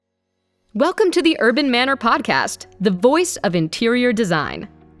Welcome to the Urban Manor Podcast, the voice of interior design.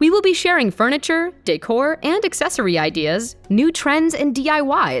 We will be sharing furniture, decor, and accessory ideas, new trends, and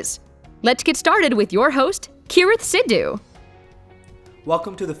DIYs. Let's get started with your host, Kirith Sidhu.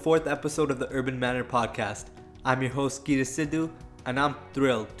 Welcome to the fourth episode of the Urban Manor Podcast. I'm your host, Kirith Sidhu, and I'm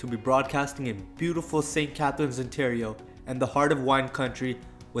thrilled to be broadcasting in beautiful St. Catharines, Ontario, and the heart of wine country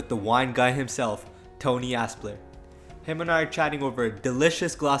with the wine guy himself, Tony Aspler. Him and I are chatting over a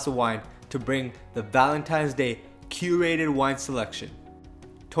delicious glass of wine to bring the Valentine's Day curated wine selection.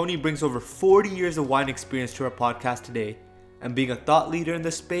 Tony brings over 40 years of wine experience to our podcast today, and being a thought leader in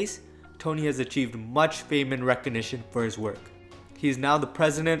this space, Tony has achieved much fame and recognition for his work. He is now the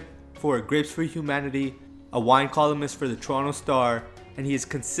president for Grapes for Humanity, a wine columnist for the Toronto Star, and he is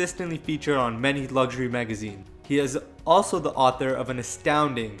consistently featured on many luxury magazines. He is also the author of an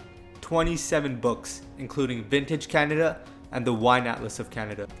astounding 27 books, including Vintage Canada and the Wine Atlas of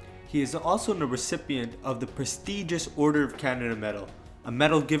Canada. He is also the recipient of the prestigious Order of Canada Medal, a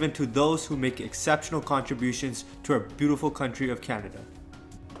medal given to those who make exceptional contributions to our beautiful country of Canada.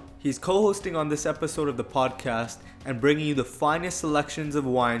 He's co-hosting on this episode of the podcast and bringing you the finest selections of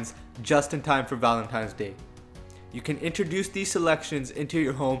wines just in time for Valentine's Day. You can introduce these selections into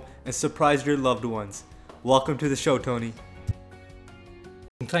your home and surprise your loved ones. Welcome to the show, Tony.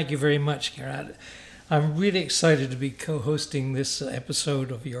 Thank you very much, Gerard. I'm really excited to be co-hosting this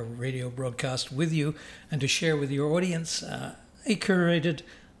episode of your radio broadcast with you and to share with your audience a curated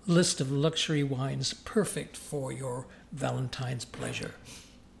list of luxury wines perfect for your Valentine's pleasure.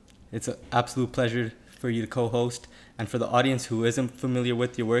 It's an absolute pleasure for you to co-host, and for the audience who isn't familiar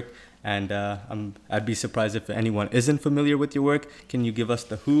with your work, and I'd be surprised if anyone isn't familiar with your work. Can you give us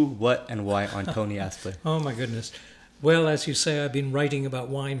the who, what, and why on Tony Aspler? Oh my goodness. Well, as you say, I've been writing about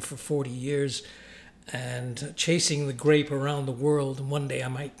wine for 40 years and chasing the grape around the world, and one day I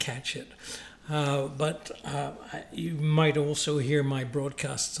might catch it. But you might also hear my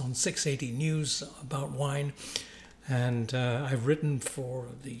broadcasts on 680 News about wine. And I've written for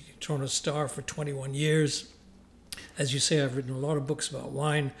the Toronto Star for 21 years. As you say, I've written a lot of books about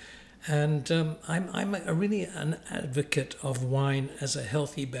wine. And I'm really an advocate of wine as a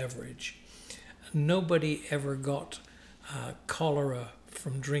healthy beverage. Nobody ever got cholera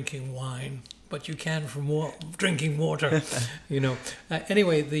from drinking wine, but you can from drinking water,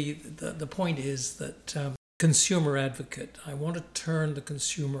 Anyway, the point is that consumer advocate. I want to turn the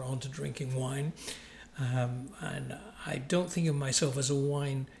consumer onto drinking wine. And I don't think of myself as a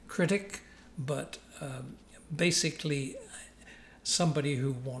wine critic, but basically somebody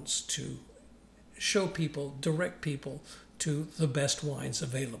who wants to show people, direct people to the best wines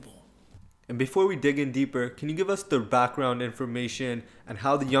available. And before we dig in deeper, can you give us the background information and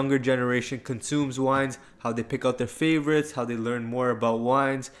how the younger generation consumes wines, how they pick out their favorites, how they learn more about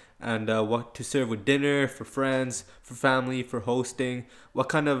wines, and what to serve with dinner, for friends, for family, for hosting? What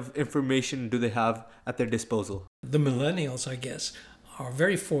kind of information do they have at their disposal? The millennials, I guess, are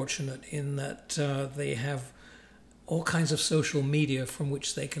very fortunate in that they have all kinds of social media from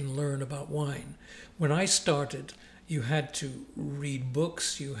which they can learn about wine. When I started, you had to read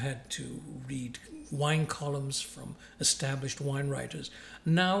books, you had to read wine columns from established wine writers.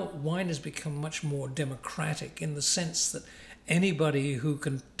 Now, wine has become much more democratic in the sense that anybody who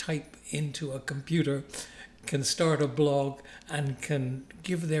can type into a computer can start a blog and can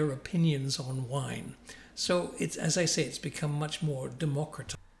give their opinions on wine. So it's, as I say, it's become much more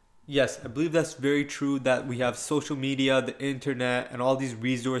democratized. Yes, I believe that's very true, that we have social media, the internet, and all these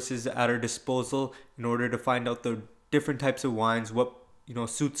resources at our disposal in order to find out the different types of wines, what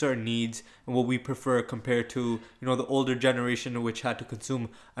suits our needs and what we prefer compared to the older generation, which had to consume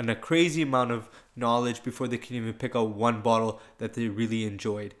a crazy amount of knowledge before they can even pick out one bottle that they really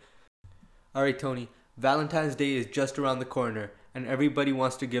enjoyed. All right, Tony, Valentine's Day is just around the corner and everybody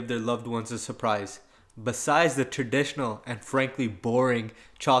wants to give their loved ones a surprise. Besides the traditional and frankly boring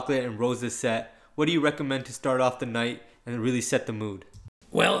chocolate and roses set, what do you recommend to start off the night and really set the mood?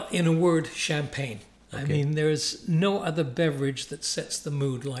 Well, in a word, champagne. Okay. I mean, there's no other beverage that sets the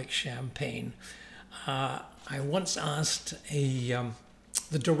mood like champagne. I once asked the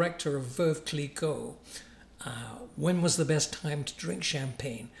director of Veuve Clicquot, when was the best time to drink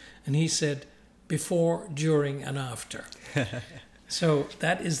champagne? And he said, before, during, and after. So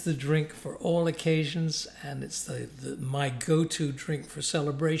that is the drink for all occasions, and it's my go-to drink for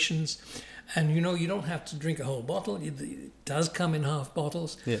celebrations. And you don't have to drink a whole bottle. It does come in half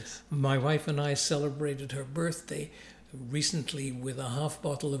bottles. Yes. My wife and I celebrated her birthday recently with a half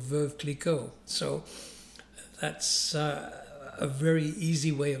bottle of Veuve Clicquot. So that's a very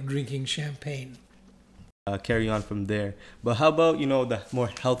easy way of drinking champagne. carry on from there. But how about, the more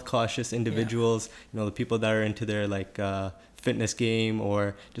health cautious individuals, the people that are into their fitness game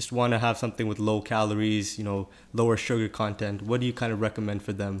or just want to have something with low calories, lower sugar content? What do you kind of recommend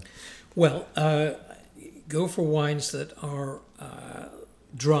for them? Well, go for wines that are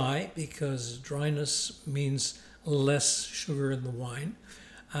dry, because dryness means less sugar in the wine.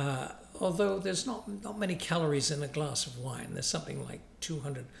 Although there's not many calories in a glass of wine. There's something like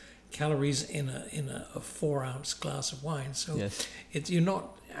 200 calories in a 4-ounce glass of wine. So yes. You're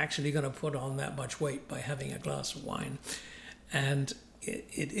not actually going to put on that much weight by having a glass of wine. And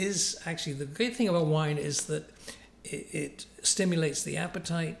it is actually, the great thing about wine is that it stimulates the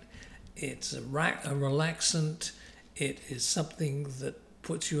appetite. It's a relaxant. It is something that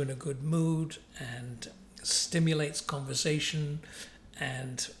puts you in a good mood and stimulates conversation,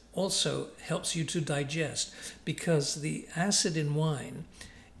 and also helps you to digest, because the acid in wine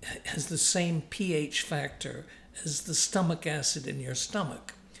has the same pH factor as the stomach acid in your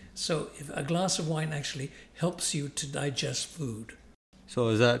stomach. So if a glass of wine actually helps you to digest food. So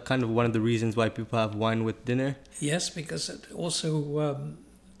is that kind of one of the reasons why people have wine with dinner? Yes, because it also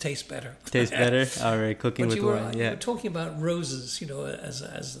tastes better. Tastes better? All right, cooking with wine. You were talking about roses,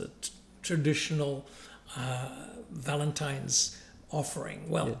 as the traditional Valentine's offering.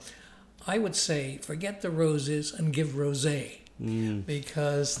 Well, yes. I would say forget the roses and give rosé,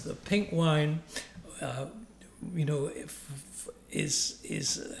 because the pink wine,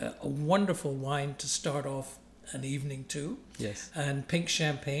 is a wonderful wine to start off an evening too. Yes. And pink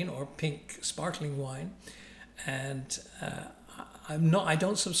champagne or pink sparkling wine, and I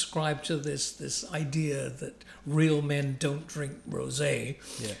don't subscribe to this idea that real men don't drink rosé.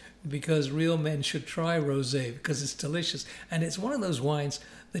 Yeah. Because real men should try rosé, because it's delicious, and it's one of those wines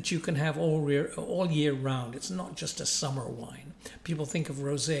that you can have all year round. It's not just a summer wine. People think of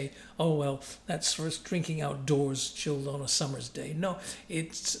rosé, oh well, that's for drinking outdoors, chilled on a summer's day. No,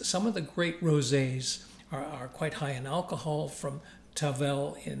 it's some of the great rosés are quite high in alcohol, from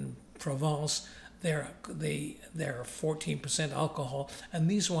Tavel in Provence. They're 14% alcohol, and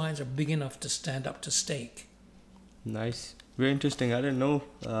these wines are big enough to stand up to steak. Nice. Very interesting. I didn't know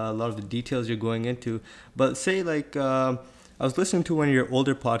a lot of the details you're going into. But say I was listening to one of your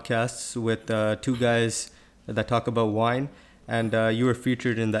older podcasts with two guys that talk about wine, and you were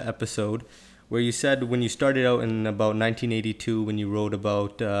featured in the episode where you said when you started out in about 1982, when you wrote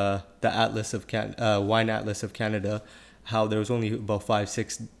about the Atlas of Wine Atlas of Canada, how there was only about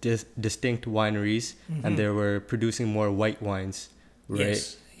 5-6 distinct wineries, and they were producing more white wines, right?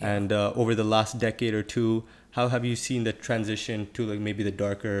 Yes. Yeah. And over the last decade or two, how have you seen the transition to maybe the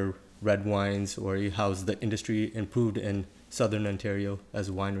darker red wines, or how's the industry improved in Southern Ontario as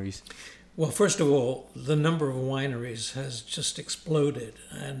wineries? Well, first of all, the number of wineries has just exploded,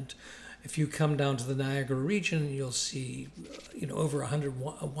 and if you come down to the Niagara region, you'll see, over 100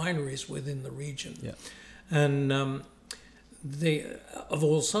 wineries within the region. Yeah. And they of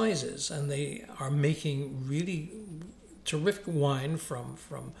all sizes, and they are making really terrific wine from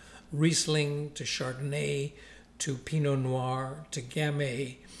Riesling to Chardonnay to Pinot Noir to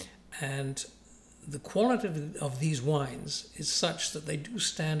Gamay, and the quality of these wines is such that they do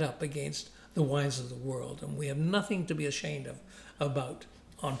stand up against the wines of the world, and we have nothing to be ashamed of about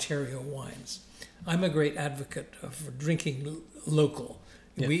Ontario wines. I'm a great advocate of drinking local.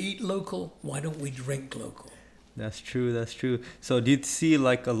 If we eat local, why don't we drink local? That's true. So do you see a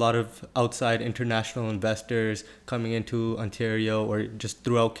lot of outside international investors coming into Ontario or just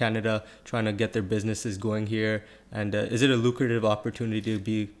throughout Canada trying to get their businesses going here? And is it a lucrative opportunity to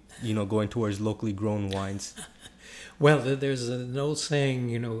be, going towards locally grown wines? Well, there's an old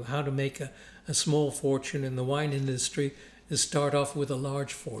saying, how to make a small fortune in the wine industry is start off with a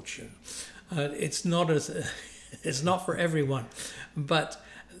large fortune. It's not for everyone, but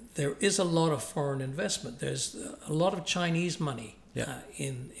there is a lot of foreign investment. There's a lot of Chinese money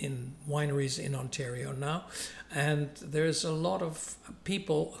in wineries in Ontario now, and there's a lot of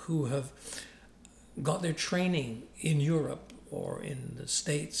people who have got their training in Europe or in the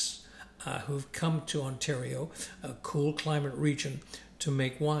States who've come to Ontario, a cool climate region, to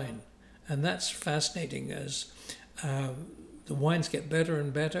make wine. And that's fascinating as the wines get better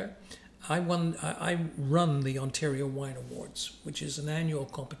and better. I run the Ontario Wine Awards, which is an annual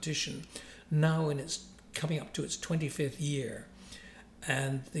competition now, and it's coming up to its 25th year.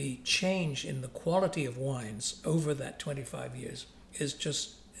 And the change in the quality of wines over that 25 years is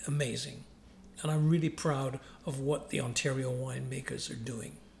just amazing. And I'm really proud of what the Ontario winemakers are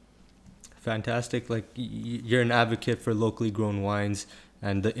doing. Fantastic. You're an advocate for locally grown wines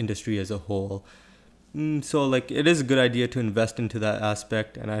and the industry as a whole. So like it is a good idea to invest into that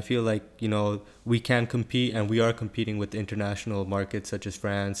aspect, and I feel like we can compete, and we are competing with international markets such as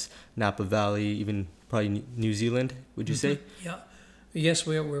France, Napa Valley, even probably New Zealand. Would you say? Yeah. Yes,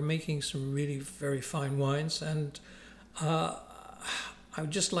 we're making some really very fine wines, and I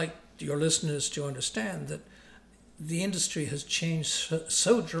would just like your listeners to understand that the industry has changed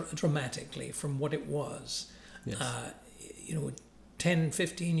so dramatically from what it was, Yes. 10,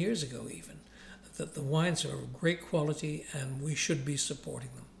 15 years ago even, that the wines are of great quality and we should be supporting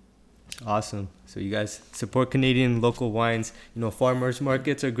them. Awesome. So you guys support Canadian local wines. Farmers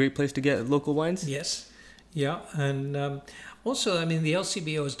markets are a great place to get local wines. Yes. Yeah. And also, I mean, the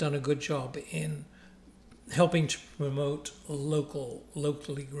LCBO has done a good job in helping to promote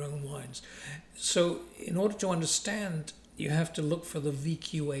locally grown wines. So in order to understand, you have to look for the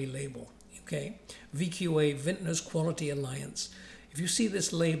VQA label, okay? VQA, Vintners Quality Alliance. If you see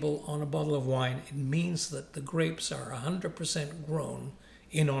this label on a bottle of wine, it means that the grapes are 100% grown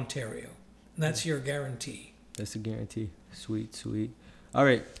in Ontario. And that's your guarantee. That's a guarantee. Sweet, sweet. All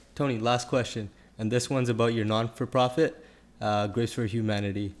right, Tony, last question. And this one's about your non-for-profit, Grapes for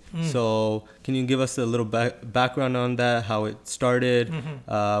Humanity. So can you give us a little background on that, how it started?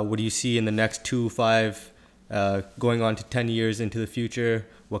 What do you see in the next 2, 5, going on to 10 years into the future?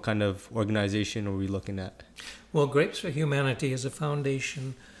 What kind of organization are we looking at? Well, Grapes for Humanity is a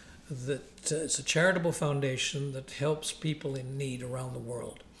foundation it's a charitable foundation that helps people in need around the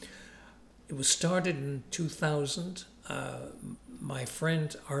world. It was started in 2000. My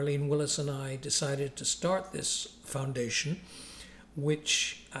friend Arlene Willis and I decided to start this foundation,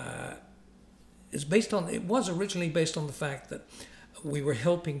 which was originally based on the fact that we were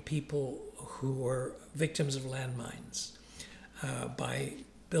helping people who were victims of landmines by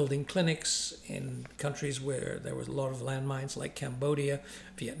building clinics in countries where there was a lot of landmines, like Cambodia,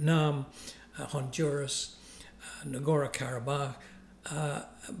 Vietnam, Honduras, Nagorno-Karabakh.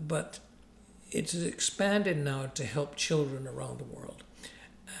 But it's expanded now to help children around the world.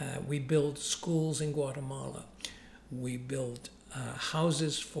 We build schools in Guatemala. We build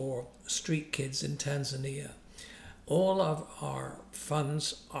houses for street kids in Tanzania. All of our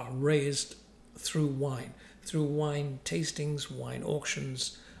funds are raised through wine tastings, wine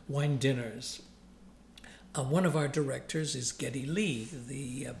auctions, wine dinners. One of our directors is Geddy Lee,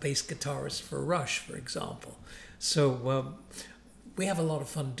 the bass guitarist for Rush, for example. So we have a lot of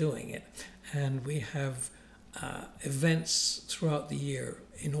fun doing it, and we have events throughout the year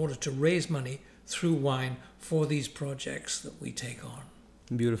in order to raise money through wine for these projects that we take on.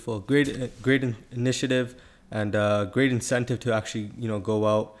 Beautiful. Great initiative, and great incentive to actually, go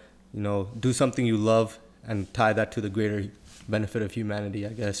out, do something you love and tie that to the greater benefit of humanity, I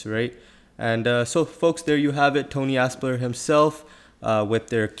guess, right? And so, folks, there you have it. Tony Aspler himself with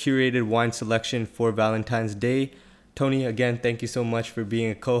their curated wine selection for Valentine's Day. Tony, again, thank you so much for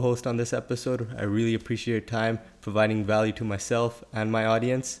being a co-host on this episode. I really appreciate your time, providing value to myself and my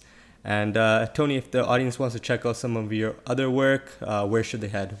audience. And Tony, if the audience wants to check out some of your other work, where should they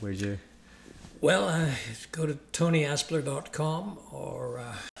head? Where's your... Well, go to tonyAspler.com or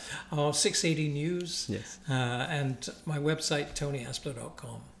 680 News. Yes. And my website,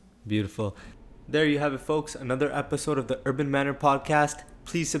 tonyAspler.com. Beautiful. There you have it, folks. Another episode of the Urban Manor Podcast.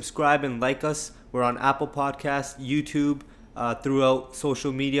 Please subscribe and like us. We're on Apple Podcasts, YouTube, throughout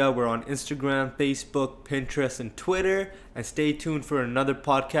social media. We're on Instagram, Facebook, Pinterest, and Twitter. And stay tuned for another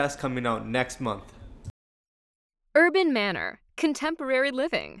podcast coming out next month. Urban Manor, contemporary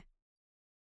living.